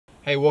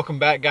Hey, welcome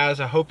back, guys.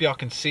 I hope y'all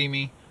can see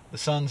me. The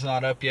sun's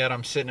not up yet.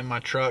 I'm sitting in my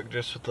truck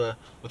just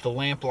with the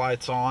lamp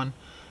lights on.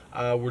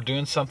 We're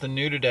doing something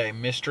new today,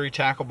 Mystery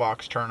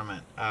Tacklebox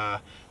Tournament.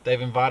 They've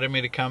invited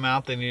me to come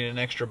out. They need an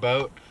extra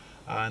boat,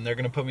 and they're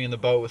going to put me in the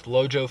boat with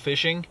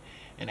Lojo.fishing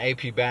and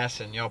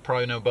Apbassing. Y'all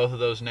probably know both of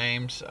those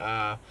names.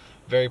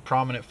 Very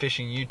prominent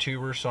fishing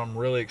YouTubers, so I'm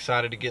really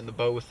excited to get in the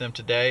boat with them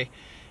today.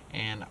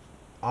 And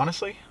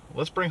honestly,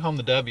 let's bring home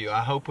the W.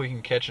 I hope we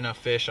can catch enough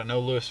fish. I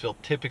know Lewisville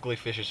typically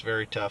fishes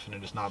very tough, and it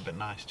has not been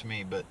nice to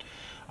me, but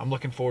I'm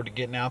looking forward to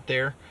getting out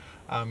there,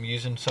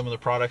 using some of the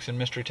products in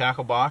Mystery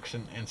Tacklebox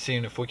and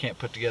seeing if we can't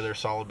put together a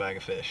solid bag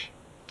of fish.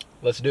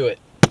 Let's do it.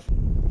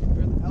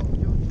 We're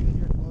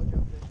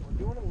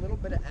doing a little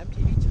bit of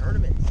MTB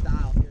Tournament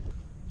style here.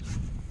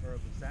 Or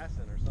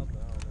Apbassing or something,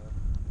 I don't know.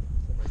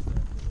 Somebody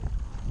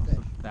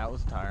said. That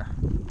was a tire.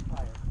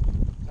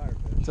 Tire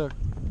fish. So,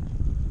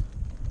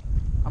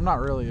 I'm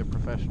not really a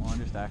professional, I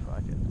just act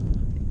like it.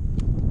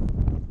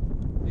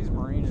 These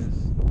marinas,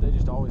 they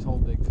just always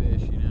hold big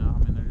fish, you know? I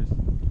mean, they're just...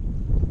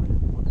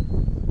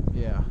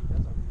 Yeah.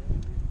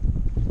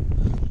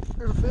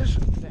 There's a fish.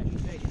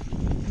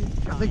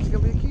 I think it's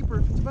going to be a keeper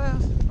if it's a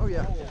bass. Oh,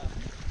 yeah.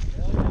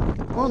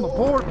 We're on the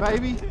board,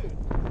 baby.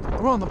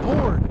 We're on the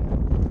board.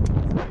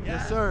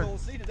 Yes, sir. We'll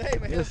see today,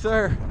 man. Yes,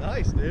 sir.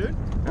 Nice, dude.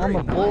 We're on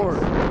the board.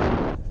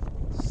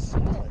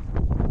 Solid.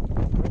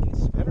 Freaking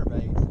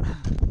spinnerbait.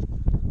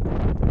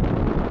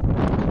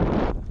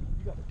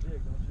 You got the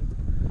jig, don't you?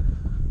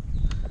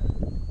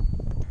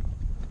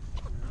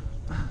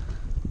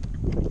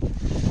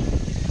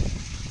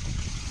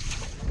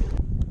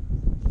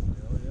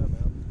 Hell yeah,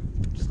 man.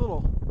 Just a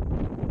little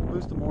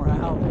boost of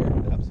morale there.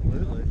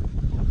 Absolutely.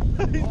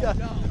 He's got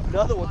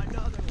another one.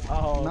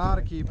 Oh, Not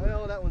a keeper.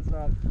 Well, that one's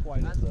not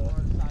quite as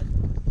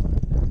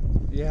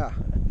Yeah.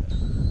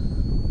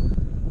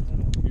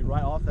 You're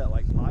right off that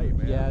like pipe,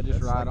 man. Yeah, just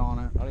That's right like, on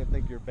it. I don't even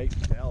think your bait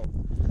can tell.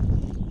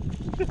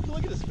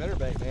 Look at the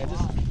spinnerbait, man.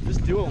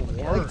 Just doing I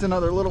think work. it's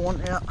another little one,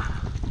 yeah.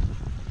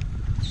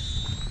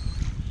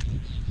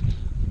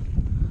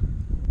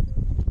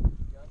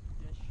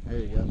 There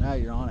you go. Now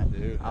you're on it.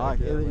 Dude, I like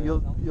heck yeah, it.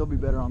 man. You'll be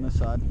better on this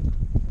side.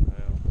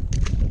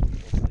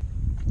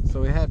 So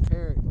we had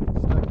Peric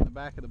stuck in the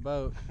back of the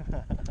boat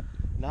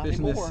Not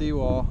fishing anymore. this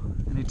seawall,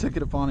 and he took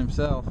it upon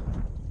himself.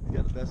 He's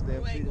got the best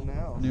damn seat in the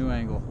house. New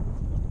angle.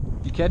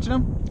 You catching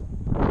him?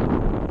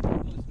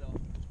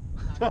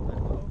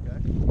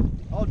 Okay.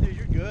 Oh, dude,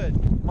 you're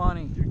good.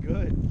 Money. You're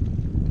good.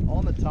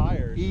 On the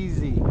tires.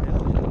 Easy.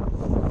 Hell yeah.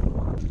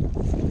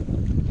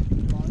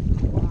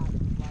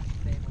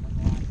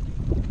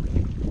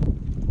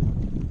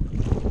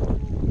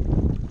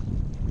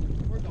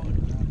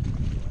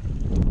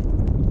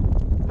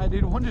 Hey,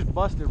 dude, one just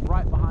busted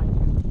right behind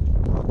you.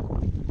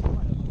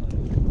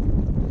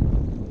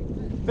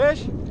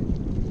 Fish?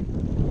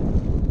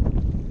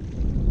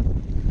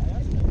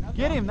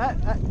 Get him.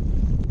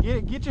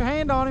 Get your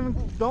hand on him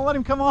and don't let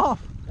him come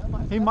off.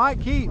 He might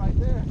keep. Right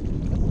there.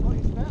 That's what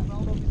he's fat, but I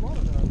don't know if he's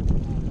wanted to.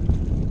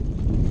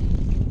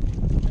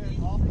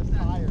 Off the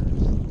tires.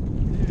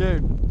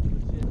 Dude,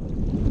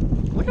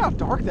 look how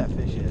dark that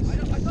fish is. I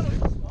thought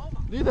it was a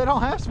smallmouth. Dude, they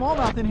don't have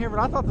smallmouth in here, but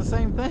I thought the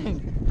same thing.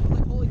 I was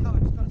like, holy cow, I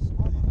just got a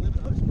smallmouth. Live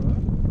in Oaks, bro.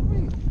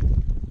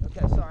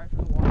 Okay, sorry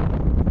for the water.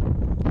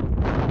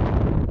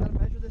 Gotta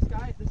measure this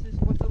guy. This is,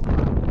 what's the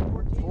limit?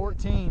 14?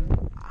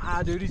 14.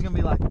 Ah, dude, he's gonna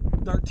be like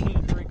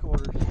 13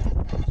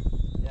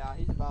 3/4. Yeah,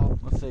 he's about,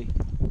 Let's see.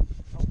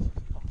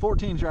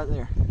 14's right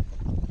there.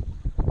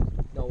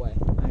 no way.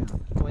 Hang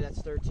on. No way,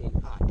 that's 13.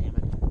 Ah, damn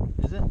it.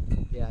 Is it?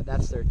 Yeah,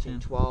 that's 13. 10.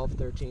 12,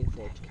 13,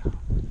 14.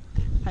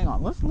 Hang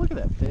on, let's look at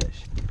that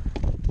fish.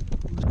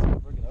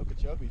 Freaking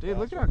Okeechobee. Dude,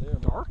 look at how right there,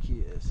 man. dark he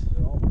is.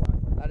 They're all black.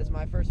 That is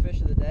my first fish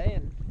of the day,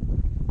 and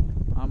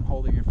I'm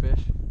holding your fish.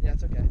 yeah,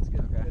 it's okay. It's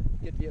good. Okay.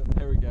 Good view.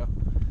 There we go.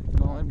 You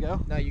wanna let him go?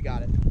 No, you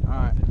got it.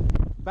 Alright.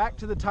 Back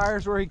to the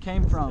tires where he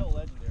came from. Still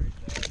legendary,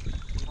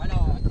 so. I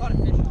know. I caught a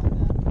fish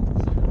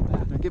on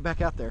that. Now get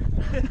back out there.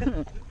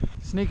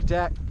 Sneak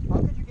attack. How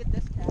could you get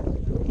this cast?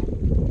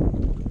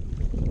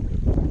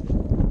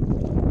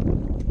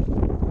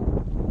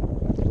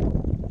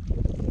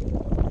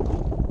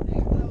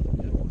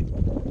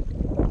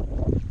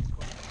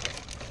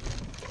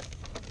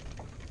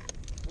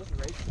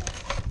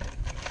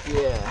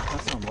 Yeah,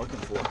 that's what I'm looking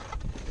for.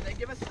 Did they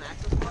give us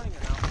snacks this morning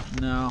or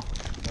no? No.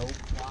 Nope.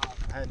 Wow.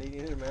 I hadn't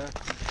eaten either, man.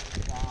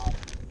 Wow.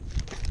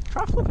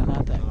 Try flipping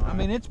that thing. I Alright.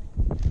 mean, it's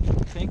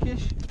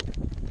pinkish.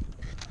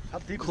 How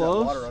deep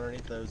Close. is that water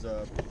underneath those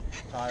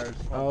tires?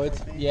 Oh, 20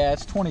 feet? yeah,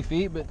 it's 20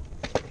 feet, but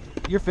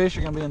your fish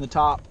are gonna be in the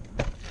top,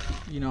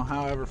 you know,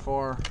 however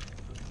far,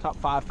 top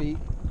 5 feet.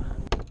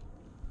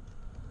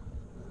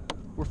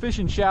 We're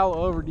fishing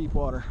shallow over deep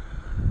water.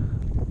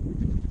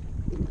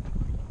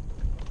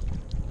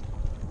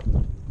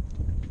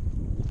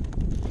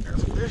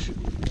 There's a fish.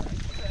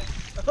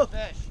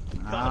 Fish.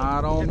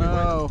 I don't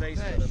know. Hell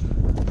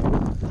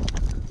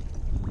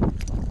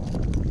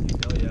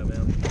yeah,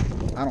 man.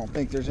 I don't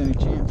think there's any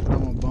chance, but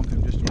I'm gonna bump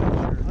him just to make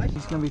sure.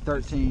 He's gonna be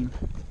 13.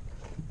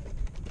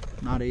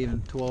 Not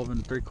even 12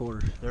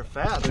 3/4. They're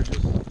fat. They're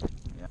just.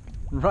 Yeah.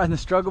 Riding the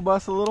struggle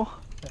bus a little.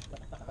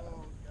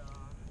 Oh god.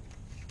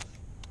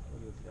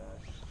 Look at this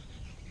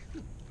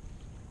guy.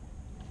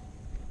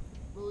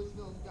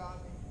 Lewisville's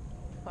got me.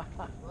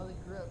 One of the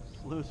grips.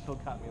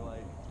 Lewisville got me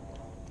like.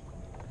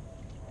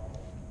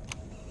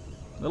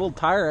 The little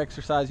tire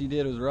exercise you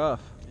did was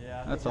rough.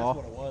 Yeah, that's all.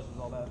 What it was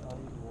all that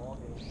uneven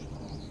walking.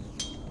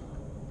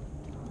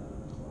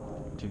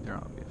 Dude, there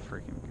ought to be a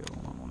freaking good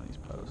one on one of these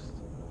posts.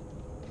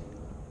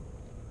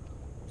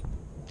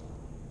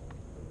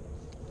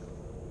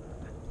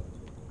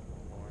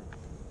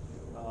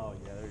 Oh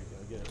yeah, there you go.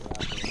 Get it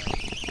wrapped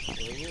around.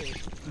 There he is.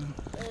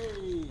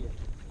 Hey!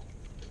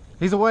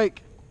 He's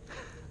awake.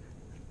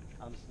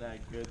 I'm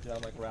snagged good too.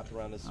 I'm like wrapped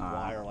around this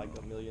wire like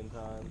a million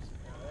times.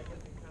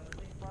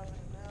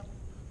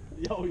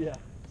 Oh yeah,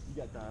 you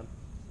got time.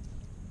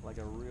 Like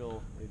a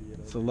real idiot.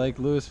 It's a Lake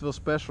Lewisville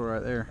special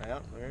right there. Yeah,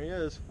 there he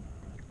is.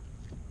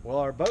 Well,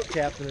 our boat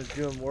captain is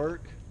doing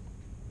work.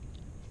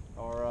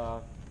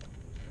 Our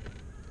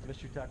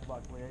Mystery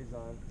Tacklebox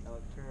liaison,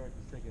 Alex Peric,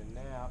 is taking a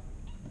nap.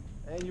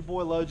 And your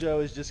boy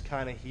Lojo is just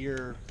kind of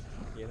here,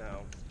 you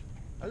know.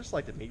 I just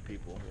like to meet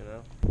people, you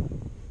know.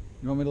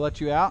 You want me to let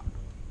you out?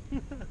 Yeah.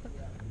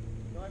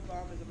 The only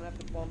problem is I'm gonna have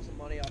to bump some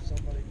money off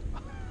somebody.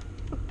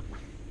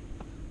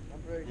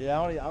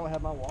 Yeah, I don't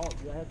have my wallet.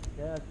 I have some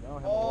cash. I don't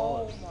have my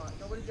wallet. Oh my!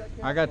 Nobody's got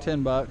cash. I got $10.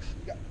 You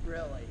got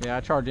really? Yeah,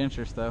 I charge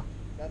interest though.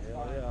 That's Yeah,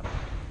 fine. yeah.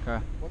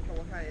 Okay. What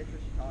kind of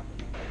interest you talking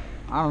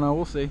about? I don't know.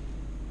 We'll see.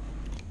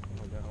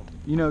 Oh, no.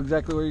 You know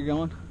exactly where you're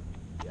going?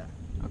 Yeah.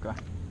 Okay.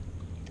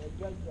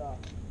 Yeah,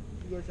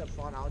 you guys have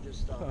fun. I'll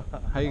just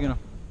How you gonna?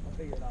 I'll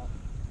figure it out.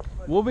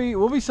 We'll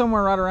be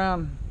somewhere right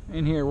around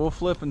in here. We'll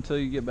flip until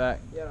you get back.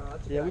 Yeah, no,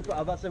 that's a Yeah, good I was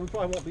idea. about to say we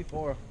probably won't be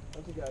far.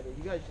 That's a good idea.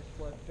 You guys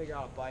just figure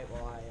out a bite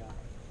while I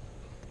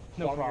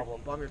No problem.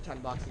 bum your $10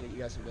 and get you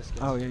guys some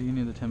biscuits. Oh yeah, you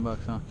need the $10,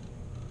 huh?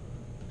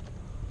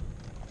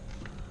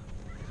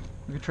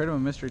 We could trade him a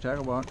Mystery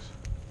Tacklebox.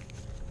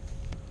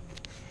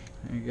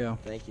 There you go.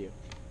 Thank you.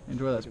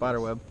 Enjoy that spider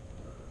web.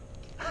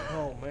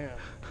 Oh man.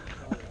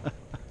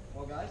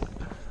 Well, guys,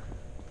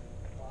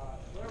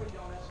 where are we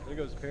going at? There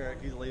goes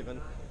Peric. He's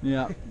leaving.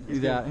 Yeah,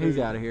 he's out. He's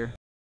out of here.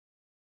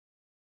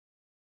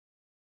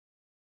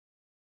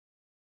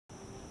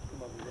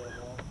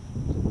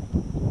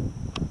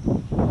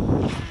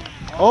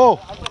 Oh,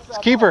 it's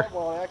a keeper.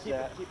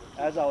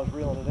 As I was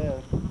reeling it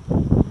in.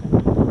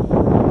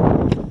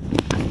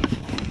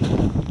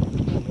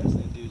 This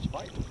dude's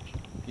fighting.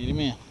 Get him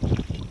in.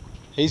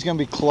 He's gonna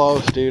be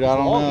close, dude. I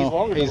don't know. He's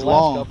longer than He's the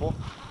last long. couple.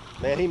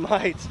 Man, he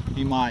might.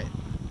 He might.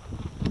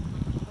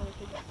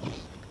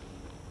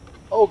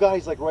 Oh god,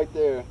 he's like right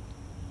there.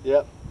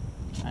 Yep.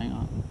 Hang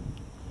on.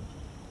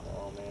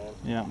 Oh man.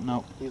 Yeah,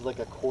 nope. He's like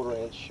a 1/4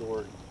 inch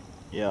short.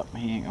 Yep,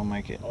 he ain't gonna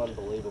make it.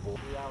 Unbelievable.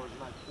 3 hours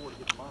the night before to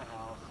get to my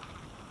house.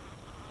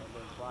 And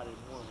then Friday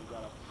morning we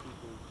got up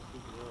super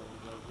early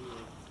right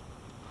here.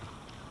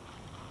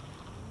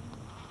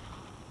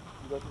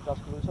 You go through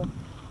Tuscaloosa?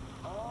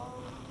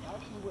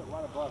 Actually went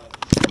right above it.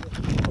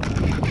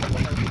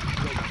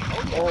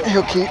 Oh,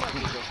 He'll keep.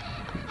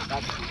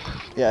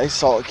 Yeah, he's a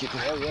solid keeper.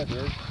 Oh yeah,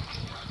 dude.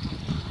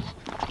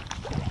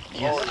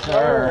 Yes, Oh,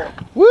 sir.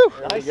 Woo!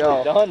 Nicely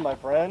done, my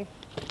friend.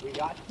 We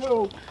got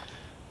 2.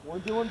 We're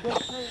doing big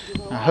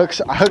things.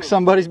 I hooked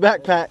somebody's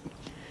backpack.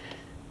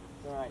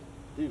 Alright.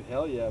 Dude,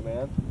 hell yeah,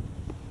 man.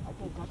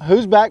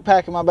 Whose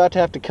backpack am I about to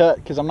have to cut?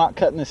 Because I'm not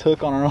cutting this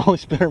hook on our only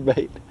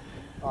spinnerbait.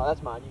 Oh,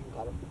 that's mine. You can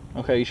cut him.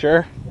 Okay, you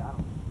sure? Yeah, I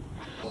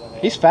don't.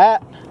 He's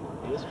fat.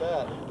 He is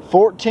fat.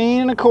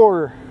 14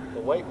 1/4. The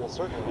weight will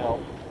certainly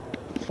help.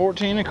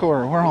 14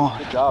 1/4. We're on.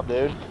 Good job,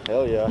 dude.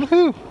 Hell yeah.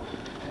 Woohoo!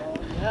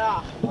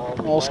 Yeah.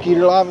 Old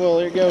Skeeter live well,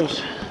 there it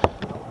goes.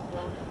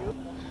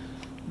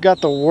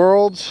 Got the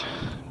world's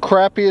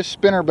crappiest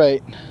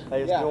spinnerbait.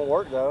 Hey, it's Yeah. doing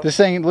work though. This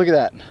thing, look at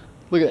that.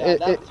 Look at Yeah, it.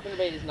 that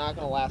spinnerbait is not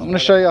going to last. I'm going to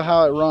show you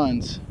how it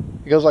runs.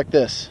 It goes like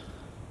this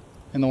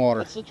in the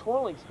water. It's a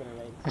twirling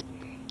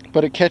spinnerbait.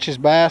 But it catches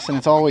bass and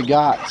it's all we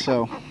got,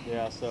 so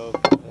Yeah, so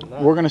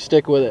we're going to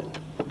stick with it.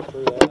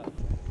 through that.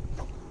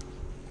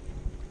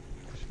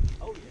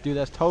 Oh, yeah. Dude,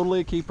 that's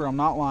totally a keeper. I'm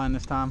not lying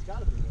this time. It's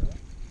gotta be, man.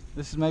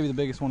 This is maybe the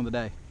biggest one of the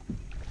day.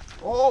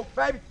 Oh,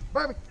 baby,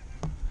 baby.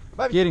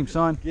 Get him,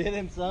 son. Get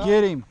him, son.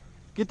 Get him.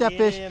 Get that Get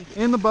fish him.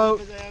 in the boat.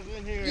 Put his ass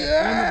in here.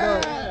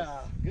 Yeah.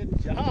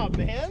 Good job,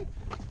 man.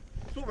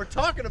 That's what we're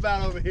talking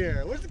about over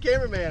here. Where's the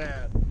cameraman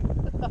at?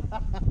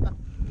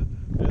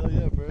 Hell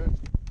yeah, bro.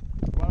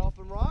 Right off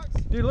them rocks?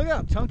 Dude, look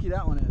how chunky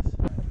that one is.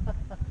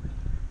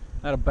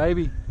 That a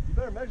baby. You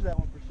better measure that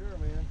one for sure,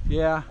 man.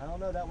 Yeah. I don't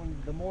know, that one,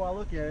 the more I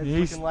look at it, it's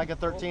He's- looking like a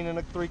 13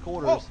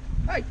 3/4. Oh,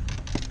 hey,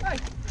 hey,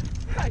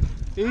 hey,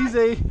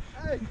 Easy.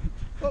 hey.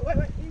 Oh, wait,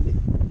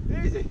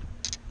 easy, easy.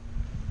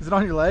 Is it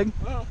on your leg?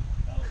 Well,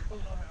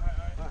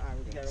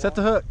 Set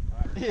the hook.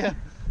 Yeah.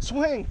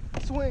 Swing,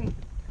 swing.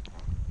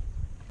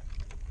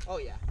 oh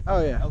yeah,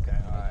 Oh yeah. Okay,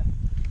 alright.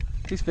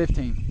 He's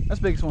 15. That's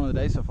the biggest one of the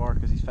day so far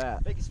because he's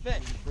fat. biggest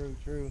fish True,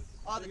 true.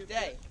 of the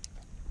day.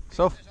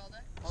 So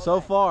All so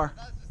day? far.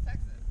 I thought it was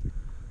Texas.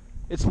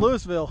 It's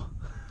Lewisville.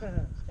 Hey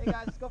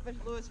guys, let's go fish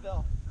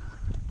Lewisville.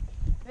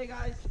 Hey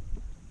guys.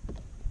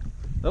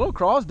 That little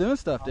craw's doing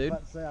stuff, dude. I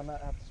was about to say I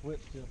might have to switch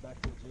to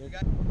back to the jig.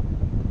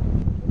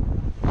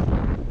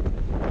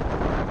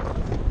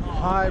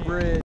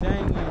 Hybrid,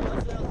 dang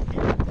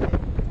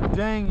it.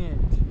 Dang it.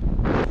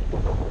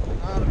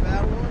 Not a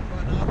bad one,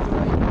 but not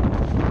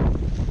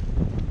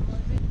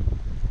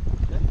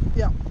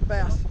Yeah,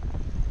 bass.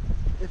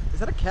 Is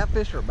that a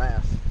catfish or a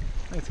bass?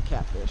 I think it's a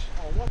catfish.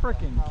 Oh, what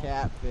freaking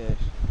catfish.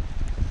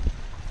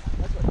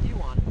 That's what you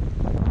wanted.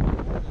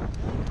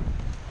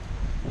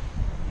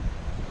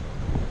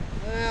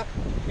 Yeah,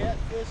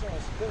 catfish on a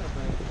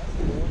spinnerbait. That's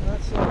the one.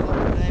 That's the one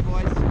today,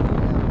 boys. Yeah,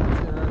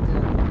 that's it right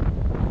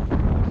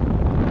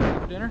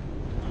there. Dinner?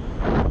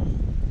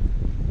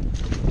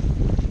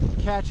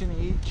 Catch and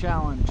eat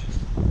challenge.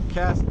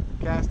 Catch and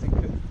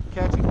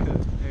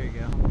cook. There you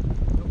go.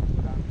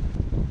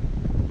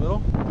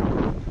 Little?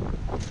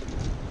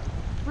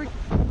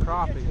 Freaking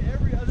crappie.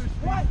 Every other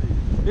species.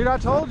 Dude, I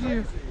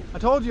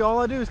told you all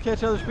I do is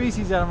catch other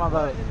species out of my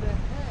boat. What in the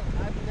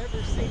heck? I've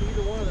never seen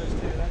either one of those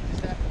two. That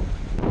just happened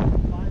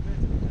 5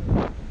 minutes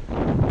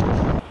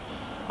ago.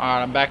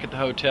 Alright, I'm back at the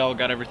hotel,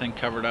 got everything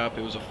covered up.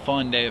 It was a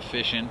fun day of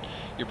fishing.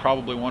 You're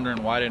probably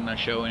wondering why didn't I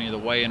show any of the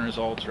weigh-in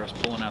results or us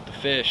pulling out the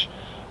fish.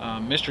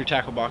 Mystery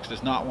Tacklebox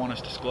does not want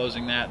us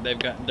disclosing that. They're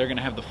going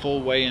to have the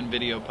full weigh-in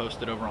video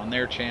posted over on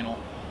their channel.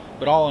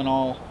 But all in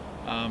all,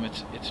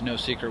 it's no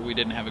secret we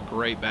didn't have a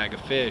great bag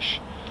of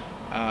fish.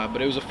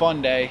 But it was a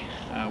fun day.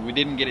 We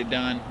didn't get it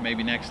done.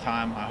 Maybe next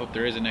time. I hope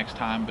there is a next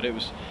time. But it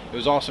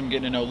was awesome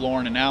getting to know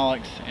Lauren and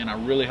Alex, and I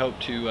really hope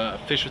to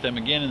fish with them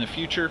again in the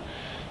future.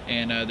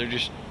 And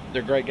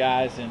they're great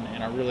guys,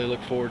 and I really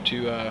look forward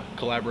to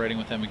collaborating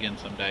with them again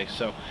someday.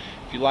 So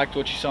if you liked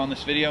what you saw in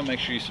this video, make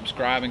sure you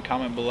subscribe and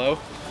comment below.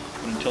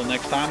 But until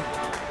next time,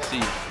 see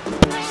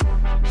you.